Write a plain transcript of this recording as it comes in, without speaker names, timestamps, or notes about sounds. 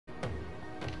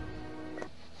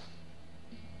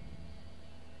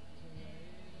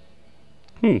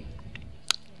Hmm.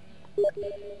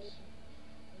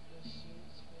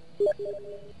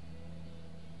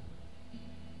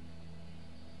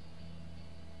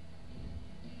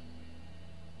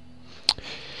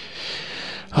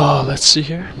 Oh, let's see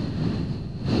here.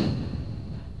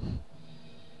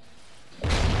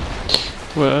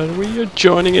 What are we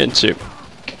joining into?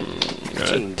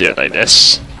 Do it like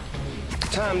this.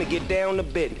 Time to get down to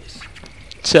business.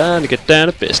 Time to get down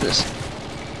to business.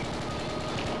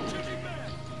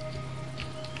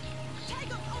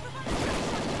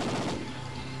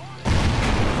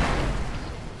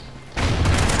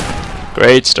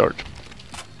 Great start.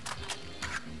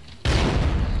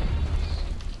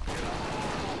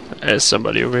 There's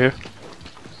somebody over here.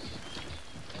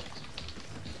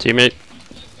 Teammate?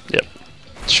 Yep.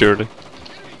 Surely.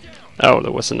 Oh,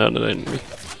 there was another enemy.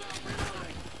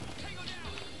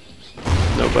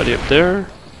 Nobody up there.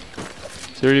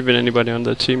 Is there even anybody on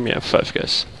the team? Yeah, 5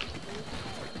 guys.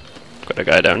 Got a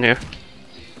guy down here.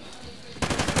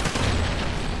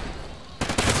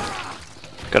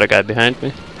 Got a guy behind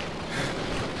me.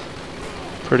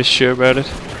 Pretty sure about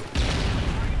it.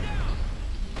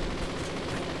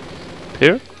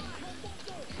 Here?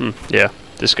 Yeah,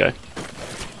 this guy.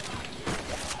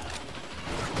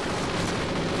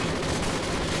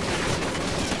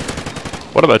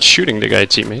 What about shooting the guy,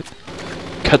 teammate?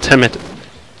 God damn it.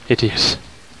 Idiot.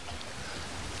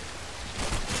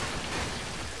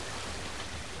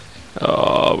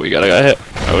 Oh, we got a guy hit.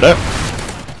 Oh no.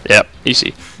 Yep,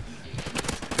 easy.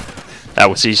 That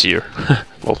was easier.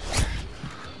 Well.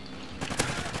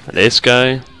 And this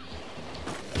guy.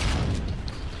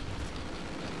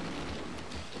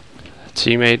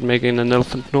 Teammate making an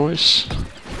elephant noise.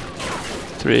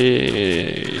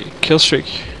 3 kill streak.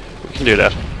 We can do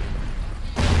that.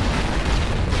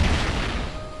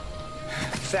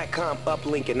 SATCOM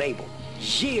uplink enabled.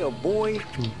 Yeah, boy.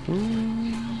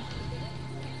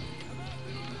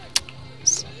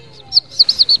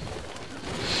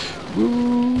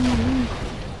 Woo.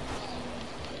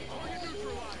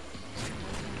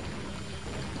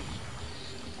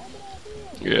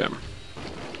 Yeah.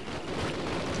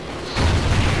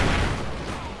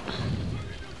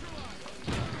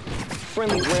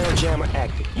 Friendly ground jammer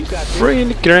active. You got this?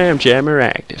 Friendly ground jammer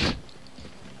active.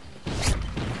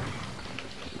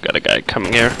 Got a guy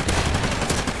coming here.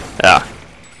 Yeah.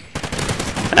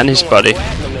 And his buddy.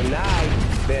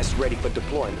 Best ready for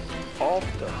deployment. Off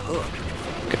the hook.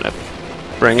 Gonna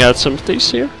bring out some of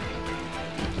these here.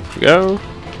 Go.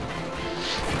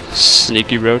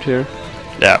 Sneaky road here.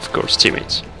 Yeah, of course,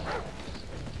 teammates.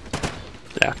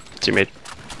 Yeah, teammate.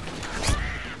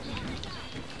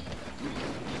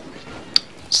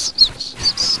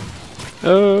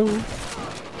 Oh.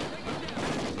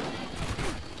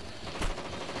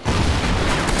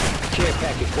 Care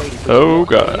package waiting for Oh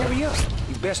god. Hurry up.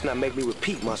 You best not make me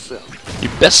repeat myself. You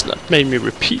best not make me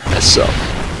repeat myself.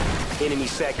 Enemy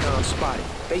SATCOM spotted.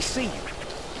 They see you.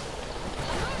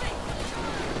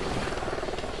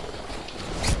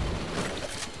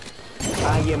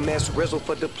 IMS Rizzle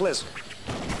for the Blizzard.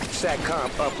 SATCOM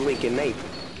uplink enabled.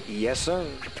 Yes, sir.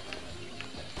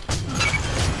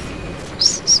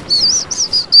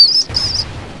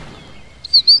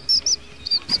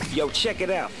 Yo, check it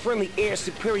out. Friendly air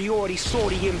superiority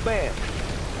sortie inbound.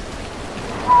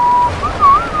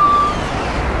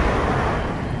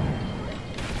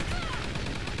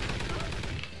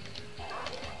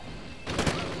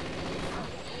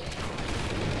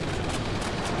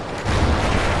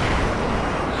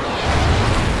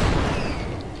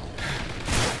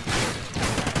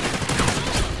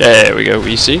 There we go,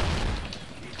 easy.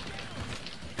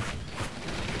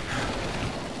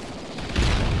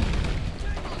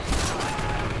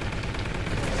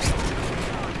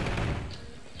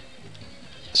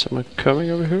 Someone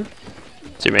coming over here?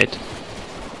 Teammate.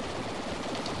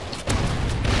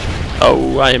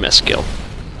 Oh, IMS kill.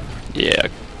 Yeah.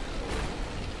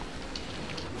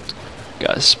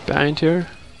 Guys behind here.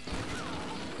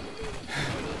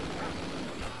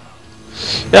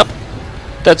 Yep.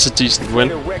 That's a decent win.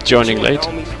 Joining late.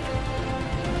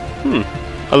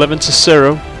 11 to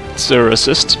 0. 0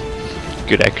 assist.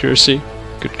 Good accuracy.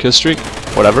 Good kill streak.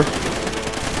 Whatever.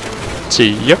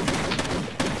 See ya.